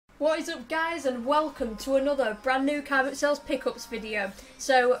What is up, guys, and welcome to another brand new car boot sales pickups video.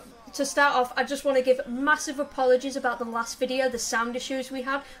 So to start off, I just want to give massive apologies about the last video, the sound issues we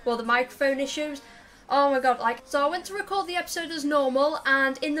had, well, the microphone issues. Oh my god, so I went to record the episode as normal,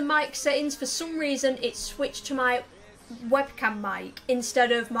 and in the mic settings, for some reason, it switched to my webcam mic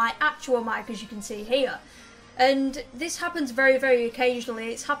instead of my actual mic, as you can see here. And this happens very, very occasionally.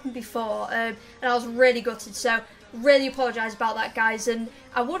 It's happened before, and I was really gutted, so really apologise about that, guys. And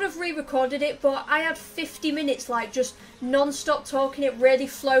I would have re-recorded it, but I had 50 minutes just non-stop talking. It really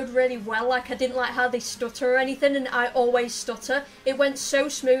flowed really well. I didn't like how they stutter or anything, and I always stutter. It went so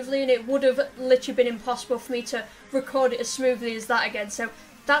smoothly, and it would have literally been impossible for me to record it as smoothly as that again. So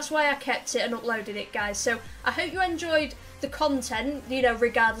that's why I kept it and uploaded it, guys. So I hope you enjoyed the content,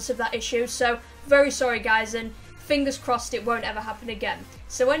 regardless of that issue. So very sorry, guys, and fingers crossed it won't ever happen again.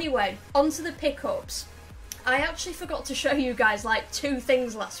 So anyway, on to the pickups. I actually forgot to show you guys two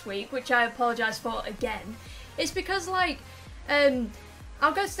things last week, which I apologise for again. It's because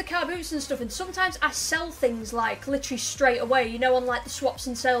I'll go to the car boots and stuff, and sometimes I sell things literally straight away, on the swaps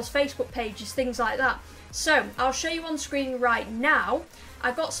and sales Facebook pages, things like that. So I'll show you on screen right now.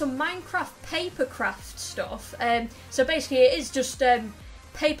 I've got some Minecraft papercraft stuff. So basically it is just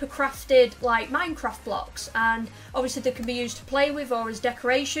paper crafted Minecraft blocks, and obviously they can be used to play with or as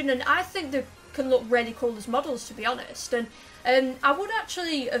decoration, and I think they can look really cool as models, to be honest. And I would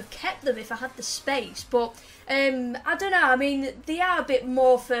actually have kept them if I had the space, but I don't know, I mean, they are a bit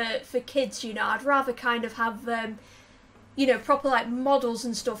more for kids, I'd rather kind of have proper models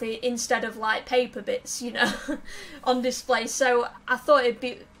and stuff instead of paper bits, on display. So I thought it'd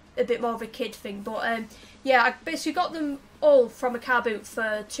be a bit more of a kid thing, but yeah, I basically got them all from a car boot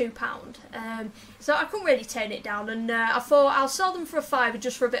for £2, so I couldn't really turn it down, and I thought I'll sell them for a £5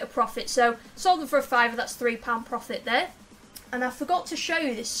 just for a bit of profit. So sold them for a £5, that's £3 profit there. And I forgot to show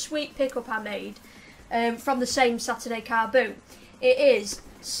you this sweet pickup I made from the same Saturday car boot. It is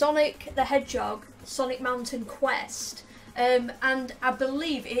Sonic the Hedgehog Sonic Mountain Quest. And I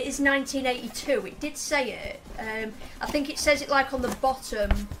believe it is 1982. It did say it. I think it says it on the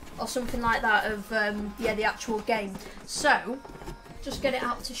bottom or something like that of yeah, the actual game. So just get it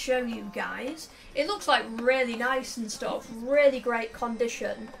out to show you guys. It looks really nice and stuff, really great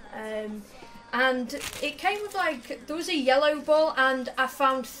condition. And it came with there was a yellow ball, and I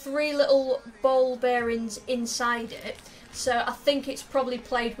found 3 little ball bearings inside it. So I think it's probably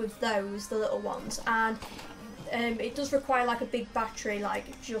played with those, the little ones, and it does require a big battery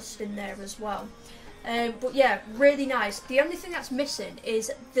just in there as well. But yeah, really nice. The only thing that's missing is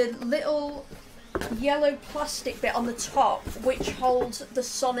the little yellow plastic bit on the top, which holds the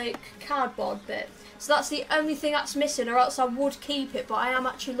Sonic cardboard bit. So that's the only thing that's missing, or else I would keep it, but I am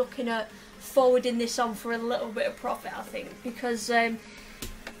actually looking at forwarding this on for a little bit of profit, I think, because I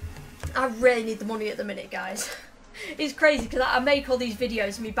really need the money at the minute, guys. It's crazy because I make all these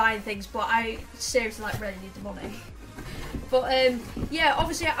videos of me buying things, but I seriously really need the money. But yeah,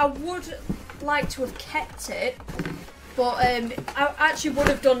 obviously I would like to have kept it, but I actually would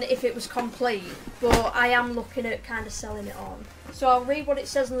have done it if it was complete, but I am looking at kind of selling it on. So I'll read what it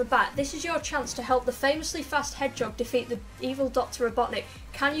says on the back. This is your chance to help the famously fast hedgehog defeat the evil Dr. Robotnik.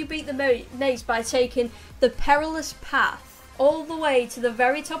 Can you beat the maze by taking the perilous path all the way to the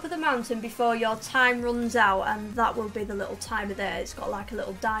very top of the mountain before your time runs out? And that will be the little timer there. It's got a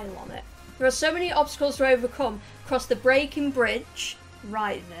little dial on it. There are so many obstacles to overcome. Cross the breaking bridge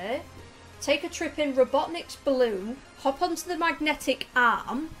right there. Take a trip in Robotnik's balloon. Hop onto the magnetic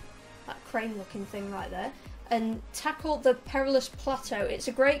arm, that crane looking thing right there, and tackle the perilous plateau. It's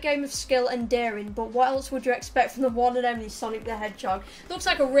a great game of skill and daring, but what else would you expect from the one and only Sonic the Hedgehog? Looks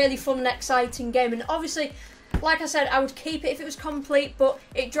like a really fun and exciting game, and obviously, like I said, I would keep it if it was complete, but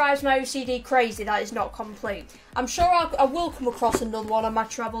it drives my OCD crazy that it's not complete. I'm sure I will come across another one on my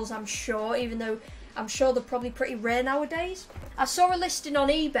travels, I'm sure, even though I'm sure they're probably pretty rare nowadays. I saw a listing on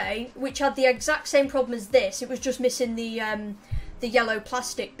eBay which had the exact same problem as this. It was just missing the yellow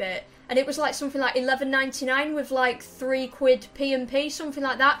plastic bit, and it was something like £11.99 with £3 P&P, something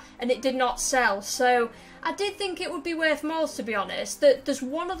like that, and it did not sell. So I did think it would be worth more, to be honest. There's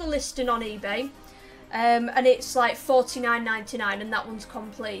one other listing on eBay, and it's £49.99, and that one's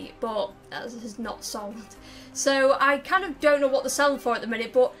complete, but that is not sold. So I kind of don't know what they're selling for at the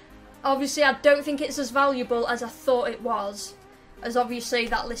minute, but obviously I don't think it's as valuable as I thought it was, as obviously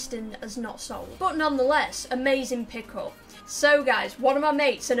that listing has not sold. But nonetheless, amazing pickup. So guys, one of my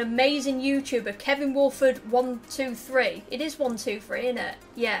mates, an amazing YouTuber, Kevin Wolford123. It is 123, isn't it?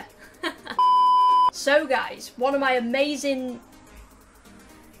 Yeah. So guys, one of my amazing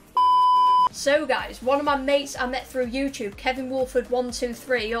So guys, one of my mates I met through YouTube, Kevin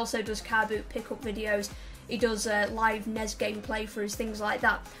Wolford123, he also does car boot pickup videos. He does live NES game playthroughs, things like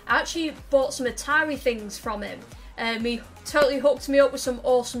that. I actually bought some Atari things from him. He totally hooked me up with some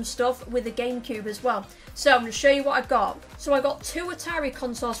awesome stuff with the GameCube as well. So I'm going to show you what I got. So I got 2 Atari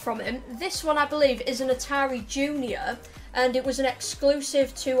consoles from him. This one I believe is an Atari Junior, and it was an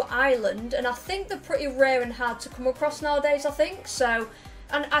exclusive to Ireland, and I think they're pretty rare and hard to come across nowadays, I think. So,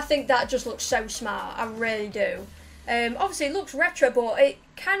 and I think that just looks so smart, I really do. Obviously it looks retro, but it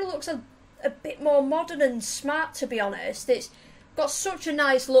kind of looks a bit more modern and smart, to be honest. It's got such a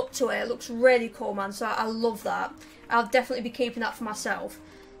nice look to it. It looks really cool, man, so I love that. I'll definitely be keeping that for myself.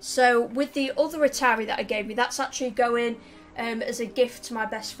 So with the other Atari that I gave me, that's actually going as a gift to my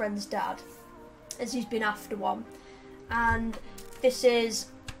best friend's dad, as he's been after one. And this is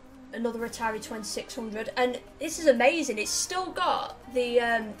another Atari 2600, and this is amazing. It's still got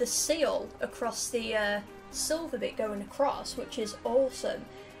the seal across the silver bit going across, which is awesome,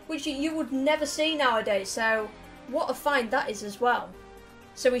 which you would never see nowadays. So what a find that is as well.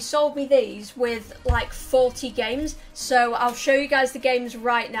 So he sold me these with like 40 games, so I'll show you guys the games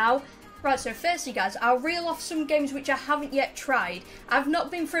right now. Right, so firstly guys, I'll reel off some games which I haven't yet tried. I've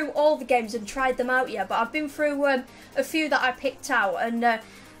not been through all the games and tried them out yet, but I've been through a few that I picked out, and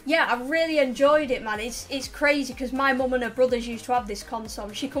yeah, I really enjoyed it, man. It's crazy because my mum and her brothers used to have this console,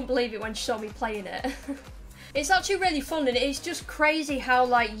 and she couldn't believe it when she saw me playing it. It's actually really fun, and it's just crazy how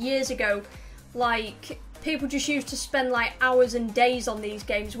like years ago, like people just used to spend like hours and days on these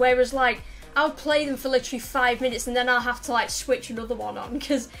games, whereas like I'll play them for literally 5 minutes and then I'll have to like switch another one on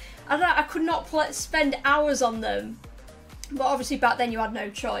because I could not spend hours on them. But obviously back then you had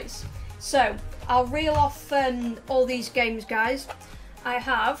no choice. So I'll reel off all these games, guys. I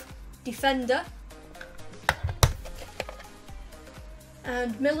have Defender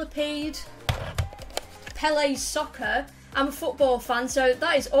and Millipede, Pele's Soccer. I'm a football fan, so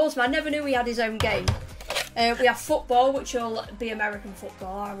that is awesome. I never knew he had his own game. We have football, which will be American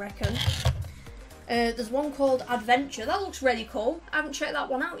football, I reckon. There's one called Adventure. That looks really cool. I haven't checked that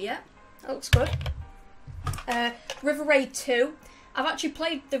one out yet. That looks good. River Raid 2. I've actually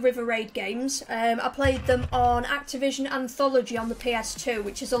played the River Raid games. I played them on Activision Anthology on the PS2,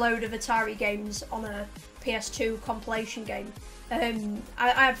 which is a load of Atari games on a PS2 compilation game. I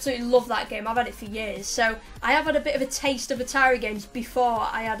absolutely love that game. I've had it for years. So I have had a bit of a taste of Atari games before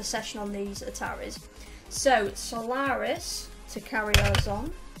I had a session on these Ataris. So Solaris, to carry us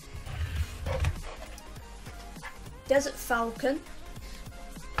on. Desert Falcon.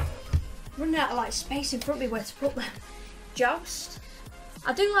 Running out of like space in front of me where to put them. Joust.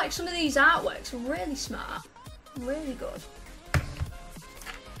 I do like some of these artworks, really smart, really good.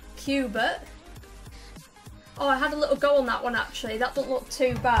 Cubert. Oh, I had a little go on that one actually, that doesn't look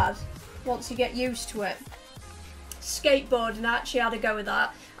too bad once you get used to it. Skateboarding, I actually had a go with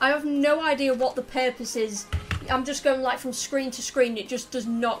that. I have no idea what the purpose is. I'm just going like from screen to screen, it just does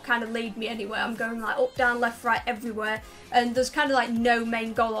not kind of lead me anywhere. I'm going like up, down, left, right, everywhere, and there's kind of like no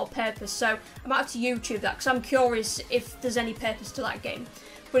main goal or purpose, so I might have to YouTube that because I'm curious if there's any purpose to that game.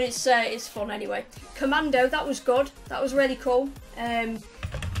 But it's fun anyway. Commando, that was good, that was really cool.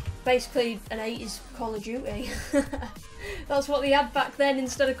 Basically an 80s Call of Duty. That's what they had back then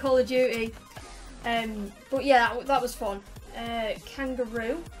instead of Call of Duty. But yeah, that was fun.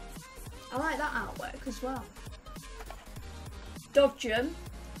 Kangaroo, I like that artwork as well. Dodgem.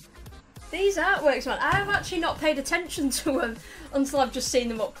 These artworks, man, I have actually not paid attention to them until I've just seen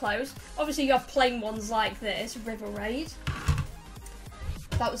them up close. Obviously you have plain ones like this, River Raid.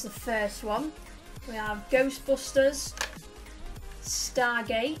 That was the first one. We have Ghostbusters,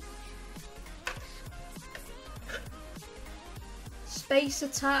 Stargate, Space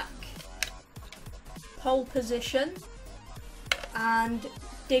Attack, Pole Position, and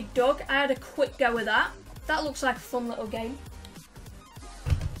Dig Dug. I had a quick go with that. That looks like a fun little game.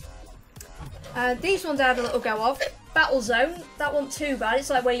 These ones I had a little go of. Battlezone, that wasn't too bad. It's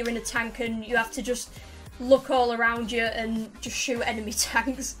like where you're in a tank and you have to just look all around you and just shoot enemy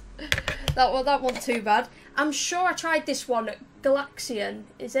tanks. that wasn't too bad. I'm sure I tried this one, Galaxian,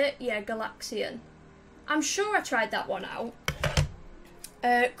 is it? Yeah, Galaxian. I'm sure I tried that one out.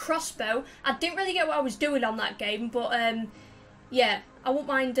 Crossbow, I didn't really get what I was doing on that game, but yeah, I won't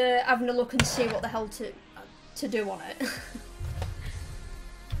mind having a look and see what the hell to do on it.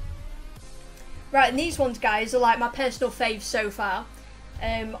 Right, and these ones, guys, are like my personal faves so far.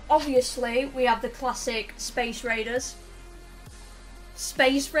 Obviously, we have the classic Space Raiders.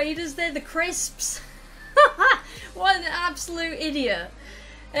 Space Raiders, they're the crisps. What an absolute idiot.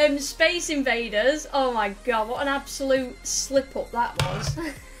 Space Invaders, oh my god, what an absolute slip up that was.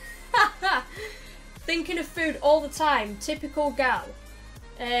 Thinking of food all the time, typical gal.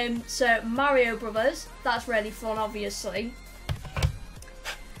 So Mario Brothers, that's really fun, obviously.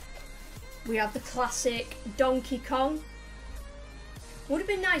 We have the classic Donkey Kong. Would have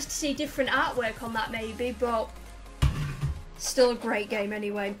been nice to see different artwork on that maybe, but still a great game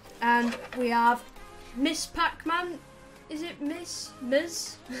anyway. And we have Miss Pac-Man. Is it Miss?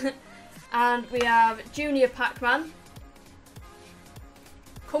 Ms? And we have Junior Pac-Man.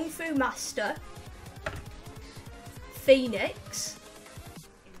 Kung Fu Master. Phoenix.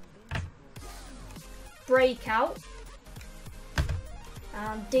 Breakout.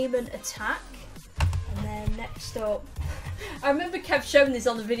 And Demon Attack. And then next up, I remember Kev showing this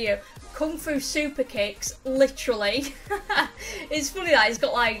on the video, Kung Fu Super Kicks, literally. It's funny that he's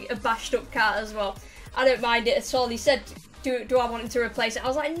got like a bashed up cat as well. I don't mind it at all. He said, do I want him to replace it? I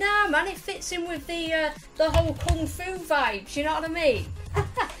was like, nah man, it fits in with the whole Kung Fu vibes, you know what I mean?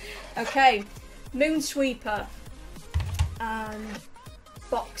 Okay, Moonsweeper and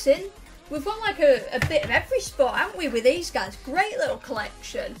boxing. We've got like a bit of every sport, haven't we, with these guys? Great little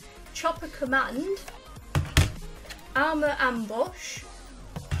collection. Chopper Command, Armor Ambush,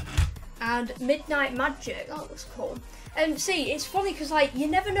 and Midnight Magic. That looks cool. And see, it's funny because like you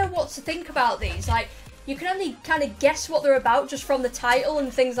never know what to think about these. Like you can only kind of guess what they're about just from the title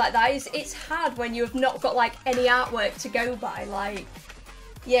and things like that. It's hard when you have not got like any artwork to go by. Like,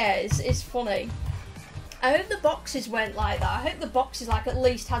 yeah, it's funny. I hope the boxes went like that. I hope the boxes like at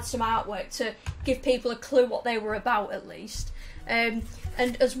least had some artwork to give people a clue what they were about at least. And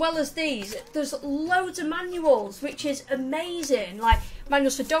as well as these, there's loads of manuals, which is amazing. Like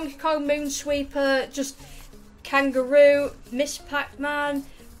manuals for Donkey Kong, Moonsweeper, just Kangaroo, Miss Pac-Man,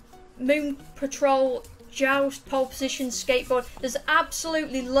 Moon Patrol, Joust, Pole Position, Skateboard. There's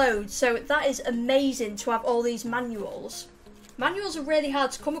absolutely loads, so that is amazing to have all these manuals. Manuals are really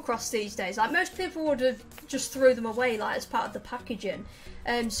hard to come across these days. Like most people would have just threw them away like as part of the packaging.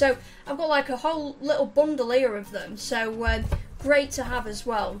 So I've got like a whole little bundle here of them. So great to have as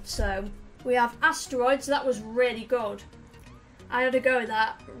well. So we have Asteroids. That was really good. I had a go at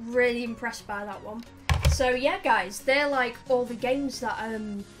that. Really impressed by that one. So yeah, guys, they're like all the games that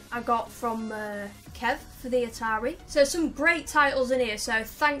I got from Kev for the Atari. So some great titles in here, so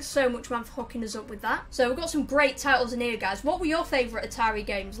thanks so much man for hooking us up with that. So we've got some great titles in here, guys. What were your favourite Atari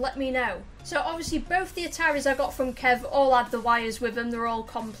games? Let me know. So obviously both the Ataris I got from Kev all had the wires with them, they're all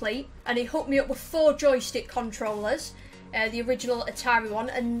complete. And he hooked me up with 4 joystick controllers, the original Atari one,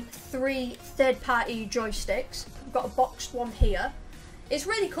 and 3 third-party joysticks. I've got a boxed one here. It's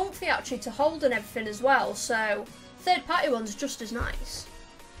really comfy actually to hold and everything as well, so third-party one's just as nice.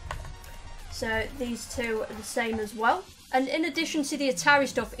 So these two are the same as well. And in addition to the Atari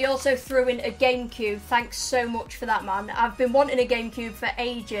stuff, he also threw in a GameCube. Thanks so much for that, man. I've been wanting a GameCube for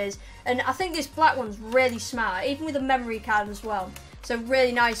ages. And I think this black one's really smart, even with a memory card as well. So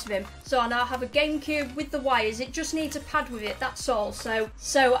really nice of him. So I now have a GameCube with the wires. It just needs a pad with it, that's all. So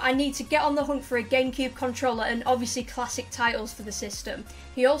I need to get on the hunt for a GameCube controller and obviously classic titles for the system.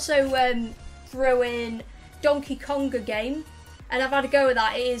 He also threw in Donkey Konga game. And I've had a go with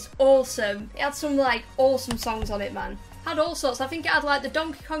that. It is awesome. It had some like awesome songs on it, man. Had all sorts. I think it had like the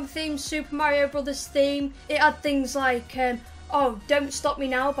Donkey Kong theme, Super Mario Brothers theme. It had things like oh, Don't Stop Me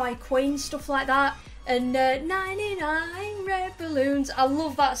Now by Queen, stuff like that. And 99 Red Balloons. I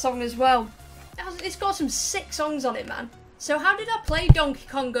love that song as well. It's got some sick songs on it, man. So how did I play Donkey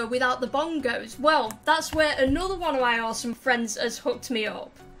Konga without the bongos? Well, that's where another one of my awesome friends has hooked me up.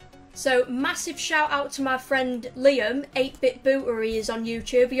 So massive shout out to my friend Liam, 8-Bit Booter, he is on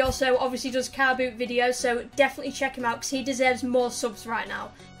YouTube. He also obviously does car boot videos, so definitely check him out because he deserves more subs right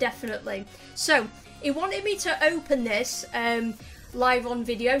now, definitely. So he wanted me to open this live on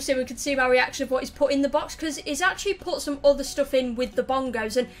video so we could see my reaction of what he's put in the box, because he's actually put some other stuff in with the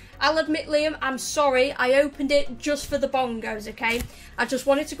bongos. And I'll admit, Liam, I'm sorry, I opened it just for the bongos, okay? I just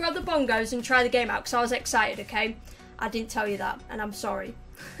wanted to grab the bongos and try the game out because I was excited, okay? I didn't tell you that, and I'm sorry.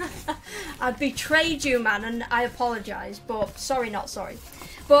 I betrayed you, man, and I apologise, but sorry, not sorry.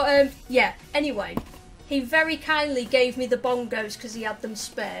 But yeah, anyway, he very kindly gave me the bongos because he had them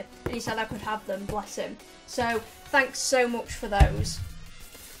spare, and he said I could have them, bless him. So thanks so much for those.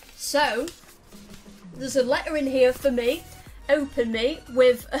 So there's a letter in here for me. Open me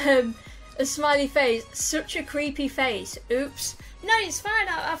with a smiley face. Such a creepy face. Oops. No, it's fine.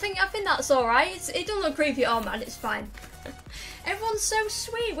 I think that's all right. It doesn't look creepy at all, man. It's fine. Everyone's so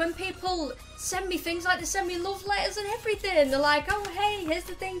sweet when people send me things like they send me love letters and everything. They're like, oh hey, here's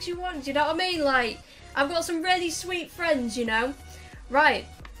the things you want. You know what I mean? Like, I've got some really sweet friends, you know. Right.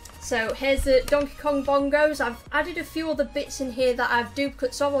 So here's the Donkey Kong bongos. I've added a few other bits in here that I've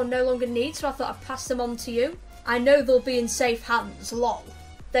duplicates of or no longer need, so I thought I'd pass them on to you. I know they'll be in safe hands, lol.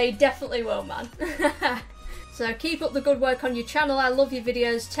 They definitely will, man. So keep up the good work on your channel. I love your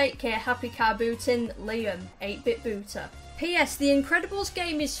videos. Take care. Happy car booting. Liam, 8-bit booter. P.S. The Incredibles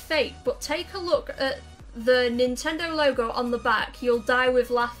game is fake, but take a look at the Nintendo logo on the back. You'll die with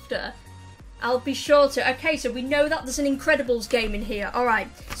laughter. I'll be sure to. Okay, so we know that there's an Incredibles game in here. Alright,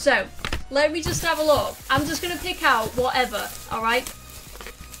 so let me just have a look. I'm just going to pick out whatever, alright?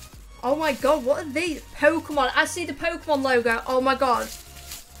 Oh my god, what are these? Pokemon. I see the Pokemon logo. Oh my god.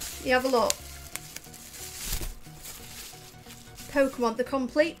 You have a look. Pokemon, the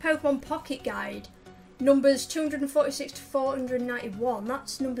complete Pokemon Pocket Guide. Numbers 246 to 491.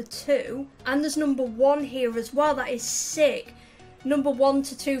 That's number 2. And there's number 1 here as well. That is sick. Number 1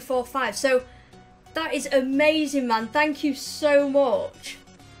 to 245. So that is amazing, man. Thank you so much.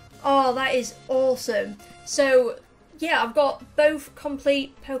 Oh, that is awesome. So yeah, I've got both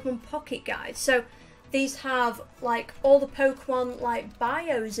complete Pokemon Pocket Guides. So these have like all the Pokemon like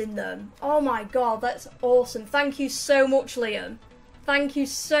bios in them. Oh my god, that's awesome. Thank you so much, Liam. Thank you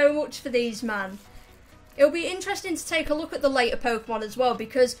so much for these, man. It'll be interesting to take a look at the later Pokemon as well,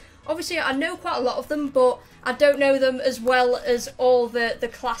 because obviously I know quite a lot of them, but I don't know them as well as all the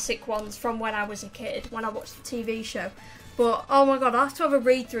classic ones from when I was a kid, when I watched the TV show. But oh my god, I have to have a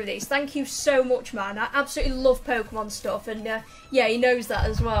read through these. Thank you so much, man. I absolutely love Pokemon stuff, and yeah, he knows that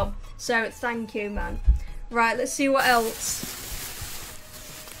as well. So thank you, man. Right, let's see what else.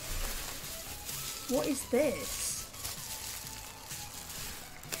 What is this?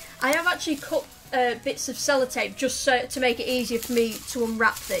 I have actually cut bits of sellotape just so to make it easier for me to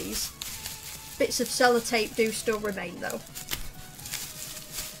unwrap these. Bits of sellotape do still remain though.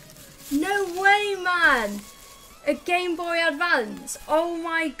 No way, man! A Game Boy Advance. Oh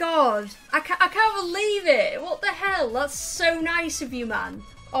my god. I can't believe it. What the hell? That's so nice of you, man.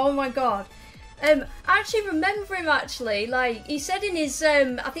 Oh my god. I actually remember him actually, like, he said in his,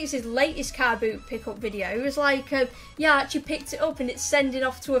 I think it's his latest car boot pickup video, he was like, yeah, I actually picked it up and it's sending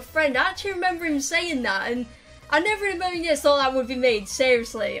off to a friend. I actually remember him saying that, and I never in a million years thought that would be me,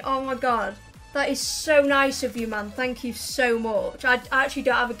 seriously. Oh my god. That is so nice of you, man. Thank you so much. I actually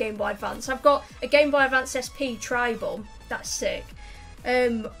don't have a Game Boy Advance. I've got a Game Boy Advance SP Tribal. That's sick.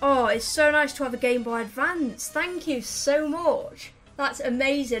 Oh, it's so nice to have a Game Boy Advance. Thank you so much. That's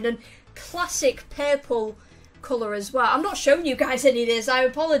amazing. And classic purple colour as well. I'm not showing you guys any of this. I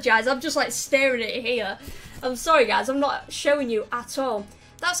apologise. I'm just like staring at it here. I'm sorry, guys. I'm not showing you at all.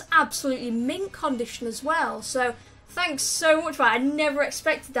 That's absolutely mint condition as well. So thanks so much for that. I never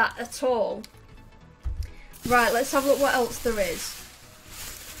expected that at all. Right, let's have a look what else there is.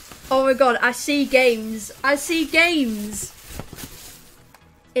 Oh my god, I see games. I see games.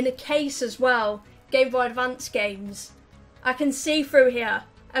 In a case as well. Game Boy Advance games. I can see through here.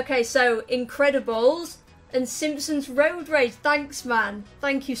 Okay, so Incredibles and Simpsons Road Rage. Thanks, man.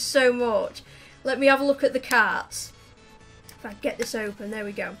 Thank you so much. Let me have a look at the carts. If I get this open, there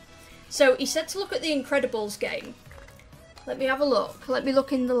we go. So he said to look at the Incredibles game. Let me have a look. Let me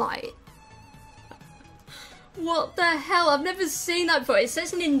look in the light. What the hell? I've never seen that before. It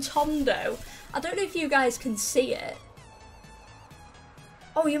says Nintendo. I don't know if you guys can see it.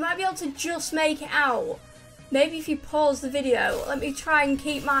 Oh, you might be able to just make it out. Maybe if you pause the video. Let me try and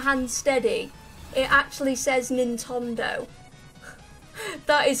keep my hand steady. It actually says Nintendo.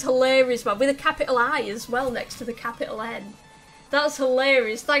 That is hilarious, man. With a capital I as well next to the capital N. That's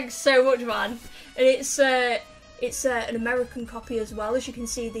hilarious. Thanks so much, man. And it's an American copy as well, as you can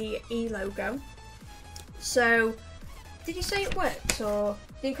see the E logo. So, did you say it works, or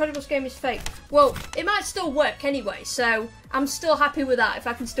the Incredibles game is fake? Well, it might still work anyway, so I'm still happy with that if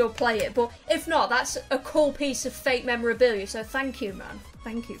I can still play it. But if not, that's a cool piece of fake memorabilia, so thank you, man.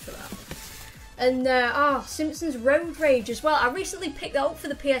 Thank you for that. And, Simpsons Road Rage as well. I recently picked that up for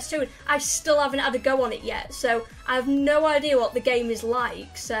the PS2, and I still haven't had a go on it yet, so I have no idea what the game is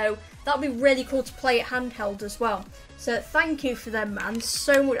like, so that'll be really cool to play it handheld as well. So thank you for them, man,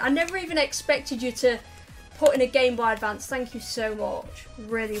 so much. I never even expected you to put in a Game Boy Advance. Thank you so much.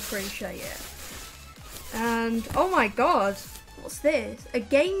 Really appreciate it. And, oh my god, what's this? A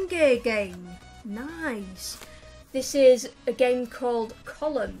Game Gear game. Nice. This is a game called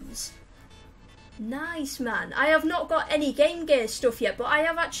Columns. Nice, man. I have not got any Game Gear stuff yet, but I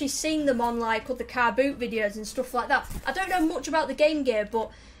have actually seen them on like other car boot videos and stuff like that. I don't know much about the Game Gear, but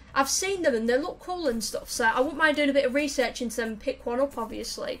I've seen them and they look cool and stuff, so I wouldn't mind doing a bit of research into them and pick one up,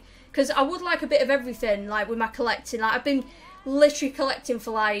 obviously. Because I would like a bit of everything, like, with my collecting. Like, I've been literally collecting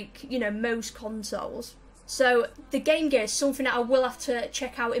for, like, you know, most consoles. So the Game Gear is something that I will have to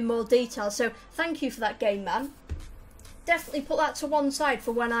check out in more detail. So thank you for that, Game Man. Definitely put that to one side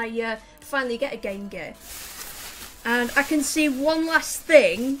for when I finally get a Game Gear. And I can see one last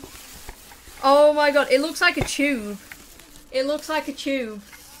thing. Oh my god, it looks like a tube. It looks like a tube.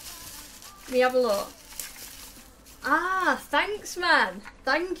 Let me have a look. Ah, thanks, man.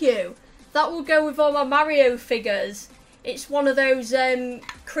 Thank you. That will go with all my Mario figures. It's one of those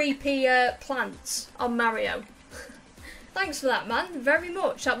creepy plants on Mario. Thanks for that, man. Very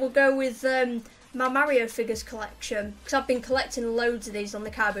much. That will go with my Mario figures collection. Because I've been collecting loads of these on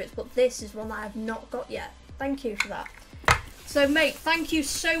the car boots, but this is one that I have not got yet. Thank you for that. So, mate, thank you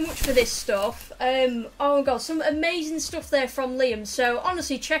so much for this stuff. Oh my god, some amazing stuff there from Liam. So,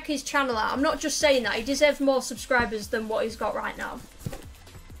 honestly, check his channel out. I'm not just saying that. He deserves more subscribers than what he's got right now.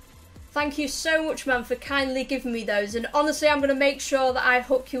 Thank you so much, man, for kindly giving me those. And honestly, I'm going to make sure that I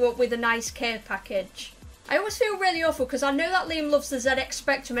hook you up with a nice care package. I always feel really awful because I know that Liam loves the ZX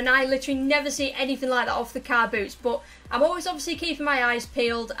Spectrum and I literally never see anything like that off the car boots. But I'm always obviously keeping my eyes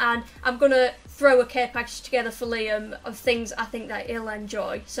peeled and I'm going to throw a care package together for Liam of things I think that he'll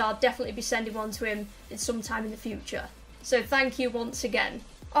enjoy. So I'll definitely be sending one to him at some time in the future. So thank you once again.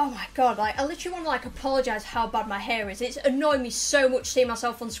 Oh my god, like, I literally want to, like, apologise how bad my hair is. It's annoying me so much seeing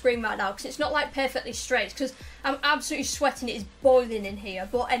myself on screen right now because it's not, like, perfectly straight because I'm absolutely sweating. It is boiling in here.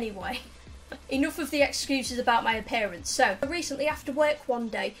 But anyway, enough of the excuses about my appearance. So, recently after work one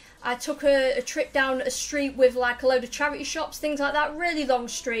day, I took a trip down a street with, like, a load of charity shops, things like that. Really long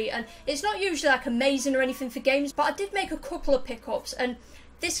street, and it's not usually, like, amazing or anything for games, but I did make a couple of pickups, and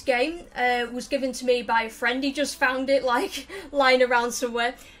this game was given to me by a friend. He just found it, like, lying around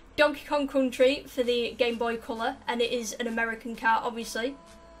somewhere. Donkey Kong Country for the Game Boy Color, and it is an American car, obviously,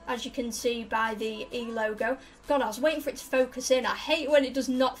 as you can see by the E logo. God, I was waiting for it to focus in. I hate when it does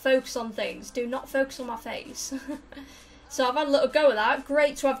not focus on things. Do not focus on my face. So I've had a little go of that.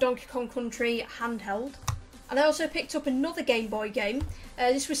 Great to have Donkey Kong Country handheld. And I also picked up another Game Boy game.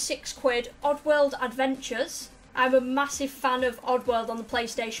 This was £6, Oddworld Adventures. I'm a massive fan of Oddworld on the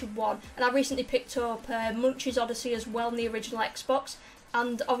PlayStation 1, and I recently picked up Munch's Odyssey as well on the original Xbox,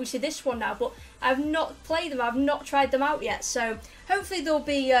 and obviously this one now, but I've not played them, I've not tried them out yet, so hopefully there'll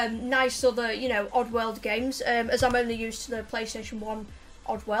be nice other, you know, Oddworld games, as I'm only used to the PlayStation 1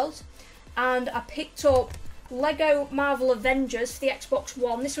 Oddworld. And I picked up Lego Marvel Avengers for the Xbox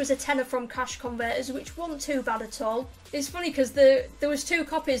One. This was a tenner from Cash Converters, which wasn't too bad at all. It's funny because there was two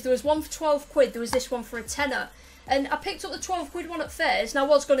copies. There was one for £12, there was this one for a tenner. And I picked up the £12 one at first, and I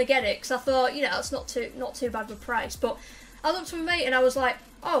was going to get it because I thought, you know, it's not too bad of a price. But I looked at my mate and I was like,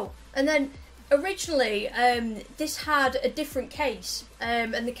 oh. And then originally this had a different case,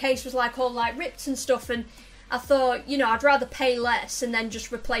 and the case was like all like ripped and stuff. And I thought, you know, I'd rather pay less and then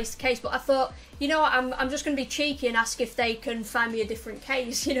just replace the case. But I thought, you know what, I'm just going to be cheeky and ask if they can find me a different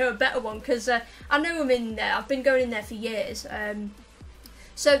case, you know, a better one, because I know them in there. I've been going in there for years.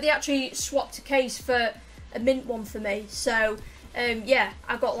 So they actually swapped a case for a mint one for me. So yeah,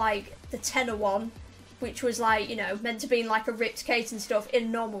 I got like the tenner one, which was like, you know, meant to be in like a ripped case and stuff, in a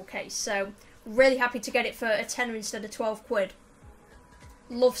normal case. So really happy to get it for a tenner instead of £12.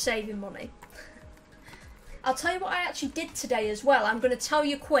 Love saving money. I'll tell you what I actually did today as well. I'm going to tell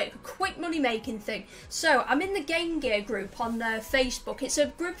you quick money making thing. So I'm in the Game Gear group on Facebook. It's a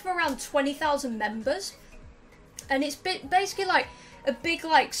group of around 20,000 members, and it's basically like a big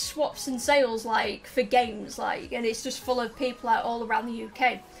like swaps and sales like for games, like, and it's just full of people like all around the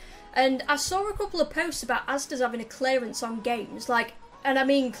UK. And I saw a couple of posts about Asda's having a clearance on games, like, and I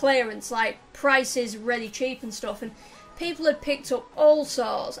mean clearance, like prices really cheap and stuff, and people had picked up all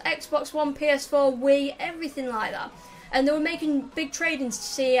sorts, Xbox One, PS4, Wii, everything like that, and they were making big trade-ins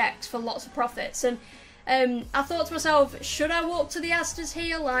to CEX for lots of profits. And I thought to myself, should I walk to the Asda's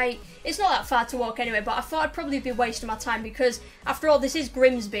here? Like, it's not that far to walk anyway, but I thought I'd probably be wasting my time because, after all, this is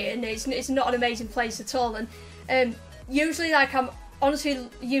Grimsby, and it's not an amazing place at all. And usually, like, I'm honestly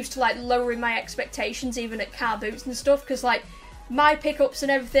used to like lowering my expectations even at car boots and stuff, because like my pickups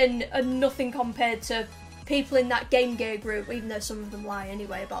and everything are nothing compared to people in that Game Gear group, even though some of them lie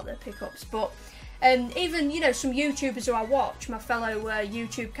anyway about their pickups. But even, you know, some YouTubers who I watch, my fellow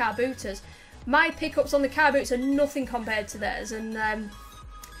YouTube car booters, my pickups on the car boots are nothing compared to theirs. And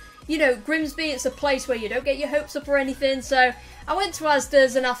you know, Grimsby, it's a place where you don't get your hopes up or anything. So I went to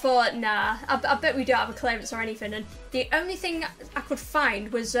Asda's and I thought, nah, I bet we don't have a clearance or anything. And the only thing I could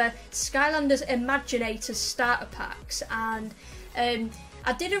find was Skylanders Imaginator starter packs. And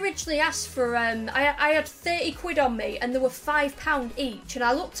I did originally ask for, I had £30 on me and there were £5 each. And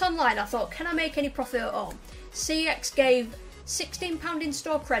I looked online, I thought, can I make any profit at all? CX gave £16 in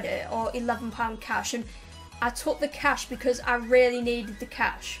store credit or £11 cash. And I took the cash because I really needed the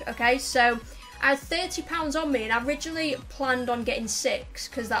cash, okay? So I had £30 on me, and I originally planned on getting 6,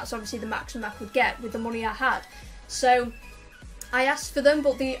 because that's obviously the maximum I could get with the money I had. So I asked for them,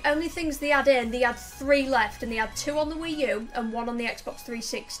 but the only things they had in, they had 3 left, and they had 2 on the Wii U and 1 on the Xbox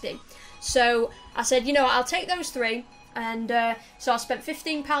 360. So I said, you know what, I'll take those 3, and so I spent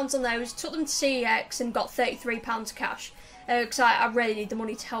 £15 on those, took them to CEX, and got £33 cash. Because I really need the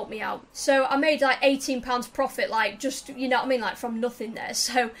money to help me out. So I made like £18 profit, like just, you know what I mean, like from nothing there.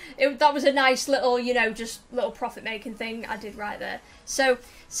 So that was a nice little, you know, just little profit making thing I did right there. So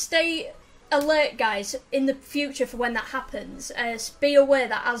stay alert, guys, in the future for when that happens. Be aware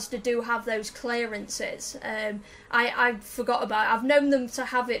that Asda do have those clearances. I forgot about it. I've known them to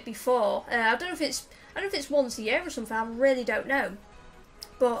have it before. I don't know if it's once a year or something. I really don't know.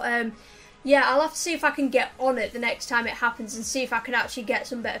 But yeah, I'll have to see if I can get on it the next time it happens and see if I can actually get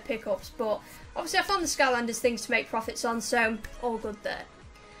some better pickups. But obviously I found the Skylanders things to make profits on, so all good there.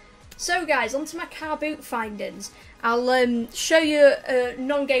 So guys, onto my car boot findings. I'll show you a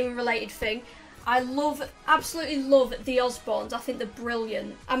non-gaming related thing. I absolutely love the Osbournes. I think they're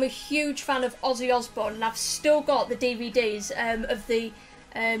brilliant. I'm a huge fan of Ozzy Osbourne, and I've still got the DVDs of the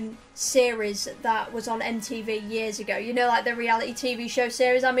series that was on MTV years ago, you know, like the reality TV show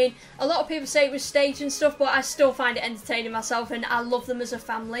series. I mean, a lot of people say it was staged and stuff, but I still find it entertaining myself, and I love them as a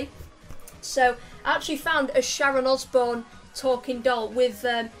family. So I actually found a Sharon Osbourne talking doll with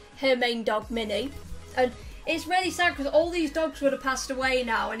her main dog Minnie, and it's really sad because all these dogs would have passed away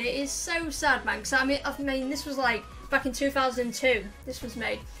now, and it is so sad, man, because I mean this was like back in 2002 this was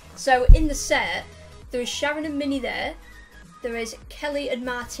made. So in the set there is Sharon and Minnie there. There is Kelly and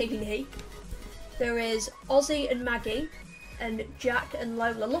Martini, there is Ozzy and Maggie, and Jack and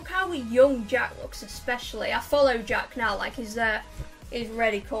Lola. Look how young Jack looks, especially. I follow Jack now, like he's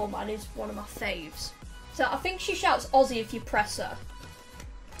really cool, man. He's one of my faves. So I think she shouts Ozzy if you press her.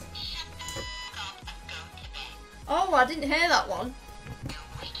 Oh, I didn't hear that one.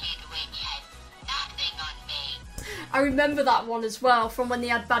 I remember that one as well, from when they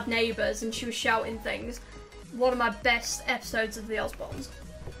had Bad Neighbours and she was shouting things. One of my best episodes of the Osbournes.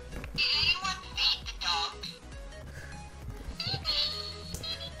 Do you want to feed the dog?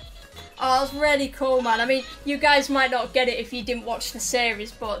 Oh, that's really cool, man. I mean, you guys might not get it if you didn't watch the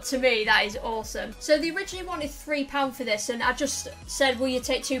series, but to me, that is awesome. So they originally wanted £3 for this, and I just said, will you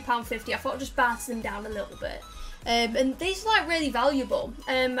take £2.50? I thought I'd just barter them down a little bit. And these are like really valuable.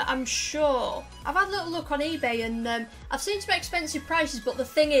 I'm sure. I've had a little look on eBay, and I've seen some expensive prices, but the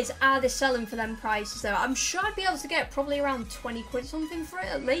thing is, are they selling for them prices though? I'm sure I'd be able to get probably around 20 quid something for it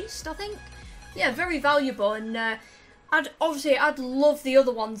at least, I think. Yeah, very valuable, and I'd love the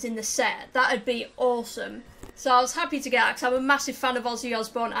other ones in the set. That'd be awesome. So I was happy to get that because I'm a massive fan of Ozzy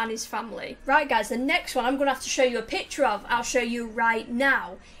Osbourne and his family. Right guys, the next one I'm going to have to show you a picture of. I'll show you right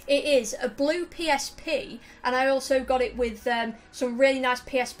now. It is a blue PSP, and I also got it with some really nice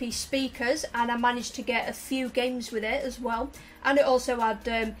PSP speakers, and I managed to get a few games with it as well. And it also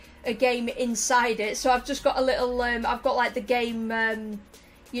had a game inside it, so I've just got a little, I've got like the game,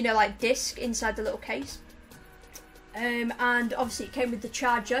 you know, like disc inside the little case. And obviously it came with the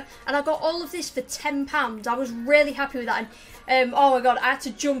charger, and I got all of this for £10. I was really happy with that, and oh my god, I had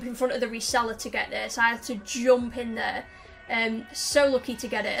to jump in front of the reseller to get this. I had to jump in there. So lucky to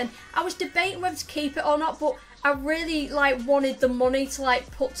get it, and I was debating whether to keep it or not, but I really like wanted the money to like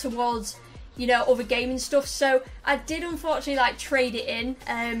put towards, you know, other gaming stuff, so I did unfortunately like trade it in,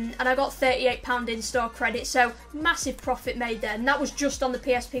 and I got £38 in-store credit, so massive profit made there, and that was just on the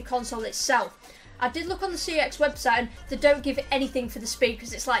PSP console itself. I did look on the CX website, and they don't give anything for the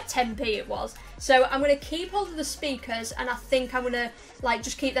speakers. It's like 10p it was. So I'm going to keep all of the speakers, and I think I'm going to like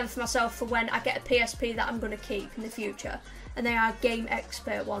just keep them for myself for when I get a PSP that I'm going to keep in the future. And they are Game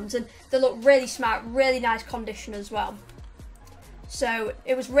Expert ones, and they look really smart, really nice condition as well. So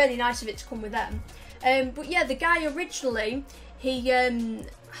it was really nice of it to come with them. But yeah, the guy originally, he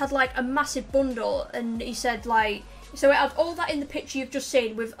had like a massive bundle, and he said like, so it had all that in the picture you've just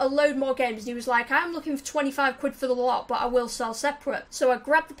seen with a load more games, and he was like, I'm looking for 25 quid for the lot, but I will sell separate. So I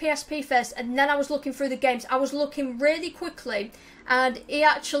grabbed the PSP first, and then I was looking through the games. I was looking really quickly, and he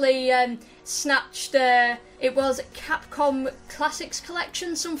actually snatched, it was Capcom Classics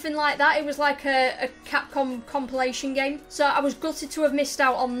Collection, something like that. It was like a Capcom compilation game. So I was gutted to have missed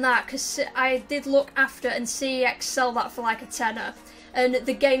out on that, because I did look after, and CEX sell that for like a tenner. And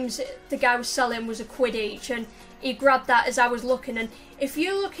the games the guy was selling was a quid each, and he grabbed that as I was looking. And if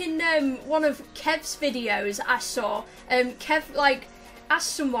you look in one of Kev's videos I saw, Kev like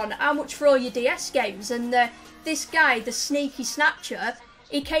asked someone how much for all your DS games, and this guy, the Sneaky Snatcher,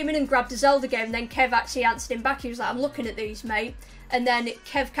 he came in and grabbed a Zelda game, and then Kev actually answered him back. He was like, I'm looking at these, mate. And then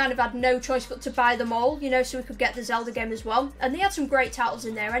Kev kind of had no choice but to buy them all, you know, so we could get the Zelda game as well. And they had some great titles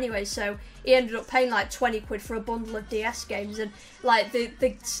in there anyway, so he ended up paying like 20 quid for a bundle of DS games. And like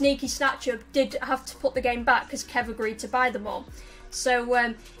the sneaky snatcher did have to put the game back because Kev agreed to buy them all.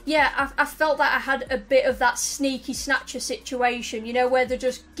 So, yeah, I felt that I had a bit of that sneaky snatcher situation, you know, where they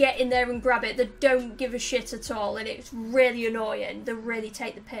just get in there and grab it. They don't give a shit at all, and it's really annoying. They really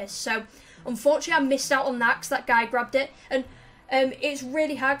take the piss. So, unfortunately, I missed out on that because that guy grabbed it. And it's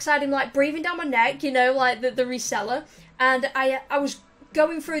really hard because I had him, like, breathing down my neck, you know, like the reseller. And I was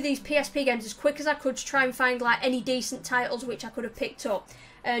going through these PSP games as quick as I could to try and find, like, any decent titles which I could have picked up.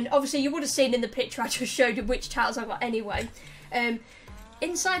 And obviously, you would have seen in the picture I just showed you which titles I got anyway.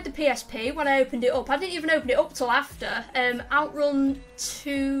 Inside the PSP, when I opened it up, I didn't even open it up till after, Outrun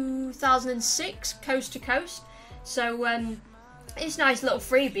 2006, Coast to Coast. So, it's a nice little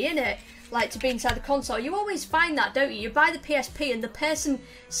freebie, isn't it? Like, to be inside the console. You always find that, don't you? You buy the PSP and the person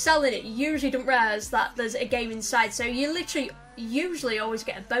selling it usually don't realise that there's a game inside. So you literally, usually always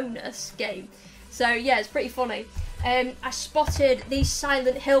get a bonus game. So, yeah, it's pretty funny. I spotted these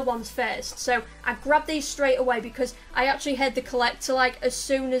Silent Hill ones first, so I grabbed these straight away because I actually heard the collector, like, as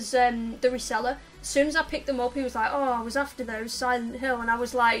soon as the reseller, as soon as I picked them up, he was like, oh, I was after those, Silent Hill, and I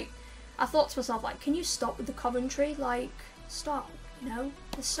was like, I thought to myself, like, can you stop with the commentary? Like, stop, you know?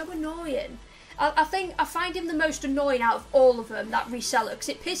 It's so annoying. I think I find him the most annoying out of all of them, that reseller, because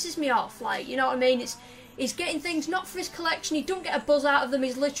it pisses me off, like, you know what I mean? He's getting things not for his collection, he don't get a buzz out of them,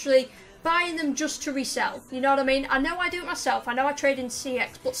 he's literally buying them just to resell, you know what I mean? I know I do it myself, I know I trade in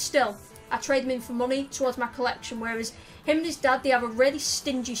CX, but still, I trade them in for money towards my collection, whereas him and his dad, they have a really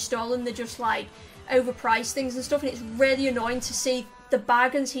stingy stall and they're just like overpriced things and stuff, and it's really annoying to see the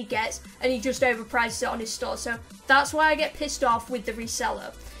bargains he gets and he just overprices it on his store, so that's why I get pissed off with the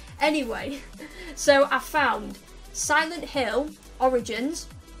reseller. Anyway, so I found Silent Hill Origins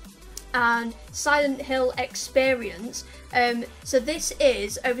and Silent Hill Experience. So this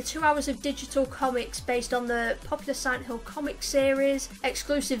is over 2 hours of digital comics based on the popular Silent Hill comic series,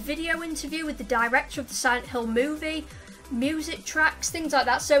 exclusive video interview with the director of the Silent Hill movie, music tracks, things like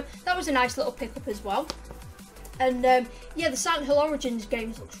that. So that was a nice little pickup as well. And yeah, the Silent Hill Origins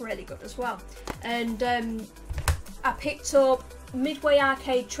games looks really good as well. And I picked up Midway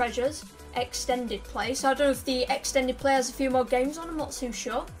Arcade Treasures extended play, so I don't know if the extended play has a few more games on, I'm not too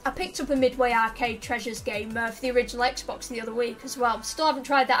sure. I picked up a Midway Arcade Treasures game for the original Xbox the other week as well. Still haven't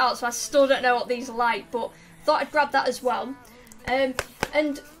tried that out, so I still don't know what these are like, but thought I'd grab that as well. And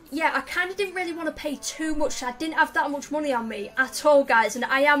yeah, I kind of didn't really want to pay too much. I didn't have that much money on me at all, guys, and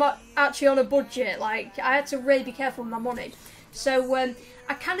I am actually on a budget. Like, I had to really be careful with my money. So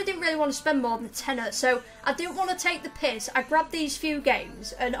I kind of didn't really want to spend more than a tenner, so I didn't want to take the piss. I grabbed these few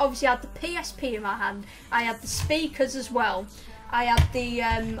games, and obviously I had the PSP in my hand, I had the speakers as well, I had the,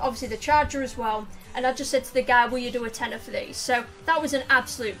 obviously the charger as well, and I just said to the guy, will you do a tenner for these? So that was an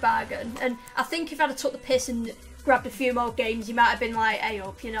absolute bargain, and I think if I'd have took the piss and grabbed a few more games, he might have been like, hey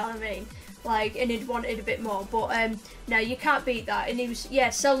up, you know what I mean? Like, and he'd wanted a bit more, but no, you can't beat that, and he was, yeah,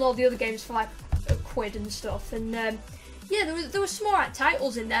 selling all the other games for like a quid and stuff, and yeah, there was some alright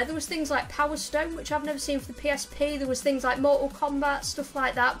titles in there. There was things like Power Stone, which I've never seen for the PSP. There was things like Mortal Kombat, stuff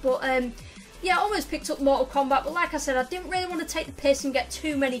like that. But yeah, I almost picked up Mortal Kombat. But like I said, I didn't really want to take the piss and get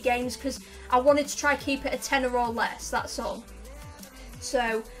too many games because I wanted to try keep it a tenner or less. That's all.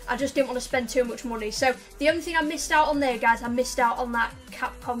 So I just didn't want to spend too much money. So the only thing I missed out on there, guys, I missed out on that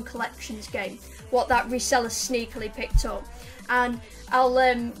Capcom Collections game. What that reseller sneakily picked up. And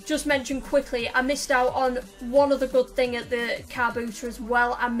I'll just mention quickly, I missed out on one other good thing at the car booter as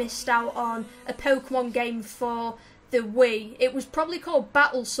well. I missed out on a Pokemon game for the Wii. It was probably called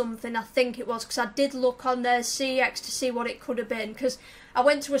Battle something, I think it was, because I did look on their CX to see what it could have been, because I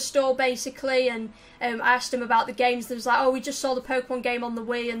went to a store basically and I asked them about the games. There was like, oh, we just saw the Pokemon game on the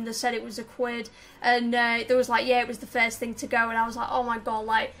Wii, and they said it was a quid, and there was like, yeah, it was the first thing to go, and I was like, oh my god,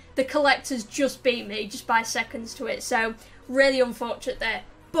 like, the collectors just beat me just by seconds to it, so really unfortunate there.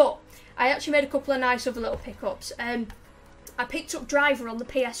 But I actually made a couple of nice other little pickups. I picked up Driver on the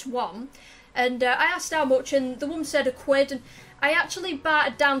PS1, and I asked how much, and the woman said a quid, and I actually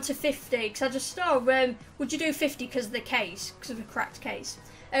bartered down to 50, because I just thought, would you do 50 because of the case, because of the cracked case?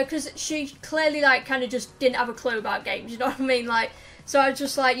 Because she clearly, like, kind of just didn't have a clue about games, you know what I mean? Like, so I was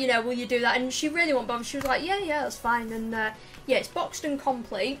just like, you know, will you do that? And she really wasn't bothered. She was like, yeah, that's fine. And yeah, it's boxed and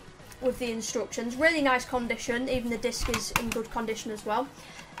complete with the instructions. Really nice condition. Even the disc is in good condition as well.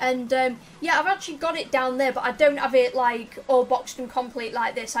 And yeah, I've actually got it down there, but I don't have it like all boxed and complete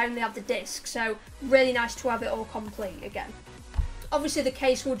like this. I only have the disc, so really nice to have it all complete again. obviously the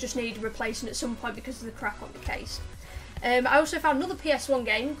case will just need replacing at some point because of the crack on the case. I also found another PS1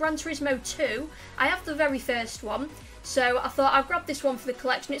 game, Gran Turismo 2. I have the very first one, so I thought I'd grab this one for the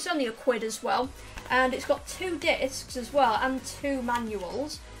collection. It's only £1 as well, and it's got 2 discs as well and 2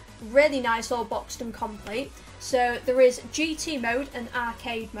 manuals. Really nice, all boxed and complete. So there is GT mode and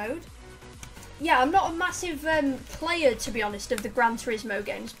arcade mode. Yeah, I'm not a massive player, to be honest, of the Gran Turismo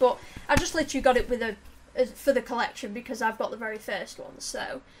games, but I just literally got it with for the collection because I've got the very first one.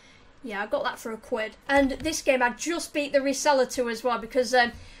 So yeah, I got that for £1. And this game I just beat the reseller to as well, because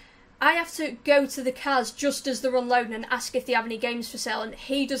I have to go to the cars just as they're unloading and ask if they have any games for sale, and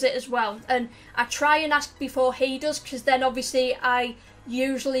he does it as well. And I try and ask before he does, because then obviously I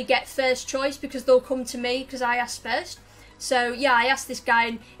usually get first choice because they'll come to me because I asked first. So yeah, I asked this guy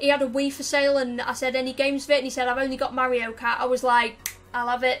and he had a Wii for sale, and I said, any games of it? And he said, I've only got Mario Kart. I was like, I'll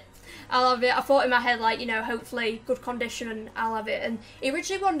have it. I'll have it. I thought in my head, like, you know, hopefully good condition and I'll have it. And he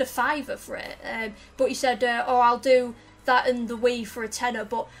originally wanted a £5 for it, but he said, oh, I'll do that and the Wii for £10.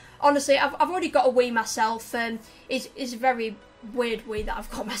 But honestly, I've already got a Wii myself, and it's a very weird Wii that I've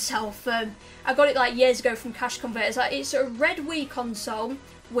got myself. I got it like years ago from Cash Converters. Like, it's a red Wii console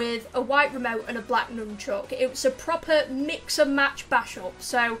with a white remote and a black nunchuck. It's a proper mix and match bash up.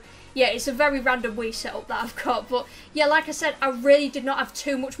 So yeah, it's a very random Wii setup that I've got. But yeah, like I said, I really did not have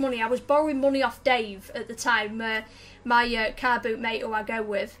too much money. I was borrowing money off Dave at the time, my car boot mate who I go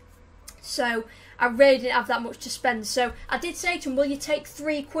with. So I really didn't have that much to spend. So I did say to him, will you take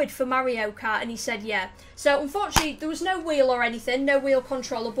 £3 for Mario Kart? And he said yeah. So unfortunately there was no wheel or anything, no wheel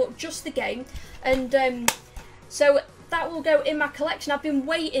controller, but just the game. And so that will go in my collection. I've been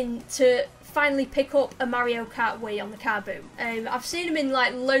waiting to finally pick up a Mario Kart Wii on the car boot. I've seen them in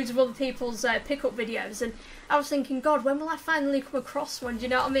like loads of other people's pickup videos, and I was thinking, God, when will I finally come across one? Do you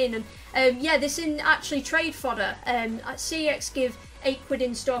know what I mean? And yeah, this isn't actually trade fodder. CEX give £8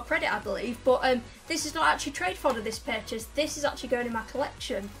 in-store credit, I believe, but this is not actually trade fodder, this purchase. This is actually going in my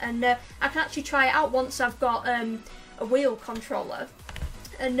collection, and I can actually try it out once I've got a wheel controller.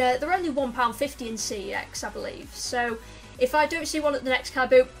 And they're only £1.50 in CEX, I believe. So if I don't see one at the next car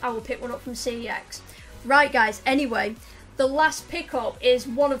boot, I will pick one up from CEX. Right, guys, anyway, the last pickup is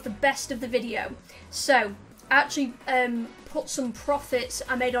one of the best of the video. So I actually put some profits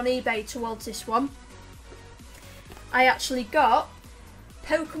I made on eBay towards this one. I actually got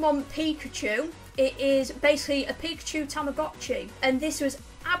Pokemon Pikachu. It is basically a Pikachu Tamagotchi, and this was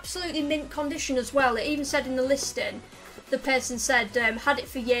absolutely mint condition as well. It even said in the listing, the person said had it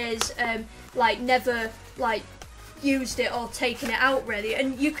for years, like never like used it or taken it out really,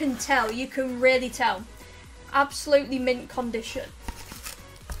 and you can tell, you can really tell, absolutely mint condition.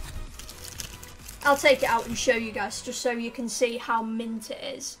 I'll take it out and show you guys just so you can see how mint it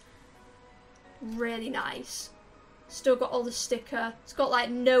is. Really nice. Still got all the sticker. It's got like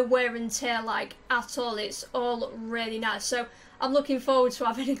no wear and tear like at all. It's all really nice. So I'm looking forward to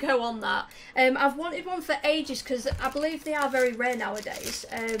having a go on that. I've wanted one for ages because I believe they are very rare nowadays.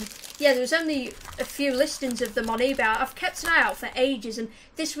 Yeah, there was only a few listings of them on eBay. I've kept an eye out for ages, and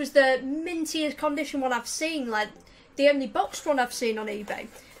this was the mintiest condition one I've seen, like the only boxed one I've seen on eBay.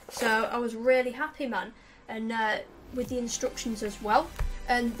 So I was really happy, man. And with the instructions as well.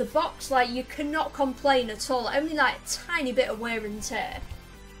 And the box, like, you cannot complain at all. Only like a tiny bit of wear and tear.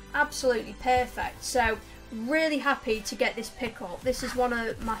 Absolutely perfect. So really happy to get this pickup. This is one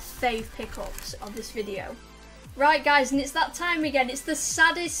of my fave pickups of this video. Right, guys, and it's that time again. It's the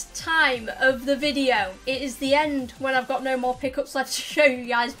saddest time of the video. It is the end when I've got no more pickups left to show you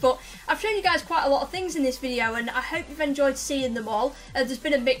guys, but I've shown you guys quite a lot of things in this video, and I hope you've enjoyed seeing them all. There's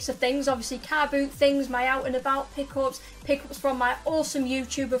been a mix of things, obviously car boot things, my out and about pickups from my awesome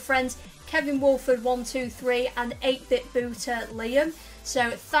YouTuber friends, Kevin Wolford 123 and 8-Bit Booter Liam.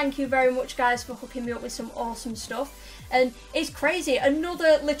 So thank you very much, guys, for hooking me up with some awesome stuff. And it's crazy,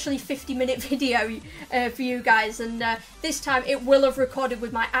 another literally 50-minute video for you guys, and this time it will have recorded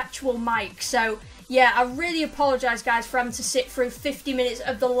with my actual mic. So yeah, I really apologise, guys, for having to sit through 50 minutes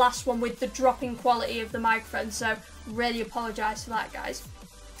of the last one with the dropping quality of the microphone. So really apologise for that, guys.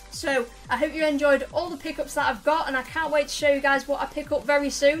 So I hope you enjoyed all the pickups that I've got, and I can't wait to show you guys what I pick up very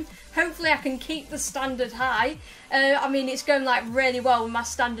soon. Hopefully I can keep the standard high. I mean, it's going like really well with my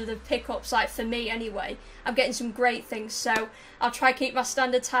standard of pickups, like for me anyway. I'm getting some great things, so I'll try to keep my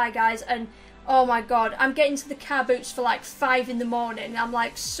standards high, guys. And oh my god, I'm getting to the car boots for like 5 in the morning. I'm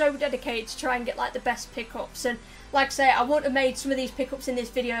like so dedicated to try and get like the best pickups, and like I say, I wouldn't have made some of these pickups in this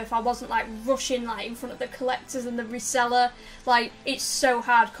video if I wasn't like rushing like in front of the collectors and the reseller. Like, it's so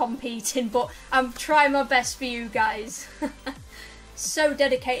hard competing, but I'm trying my best for you guys. So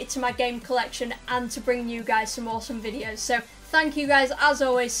dedicated to my game collection and to bring you guys some awesome videos. So thank you guys as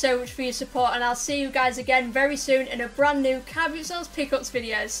always so much for your support, and I'll see you guys again very soon in a brand new Cabot Sales Pickups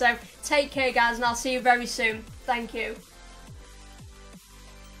video. So take care guys, and I'll see you very soon. Thank you.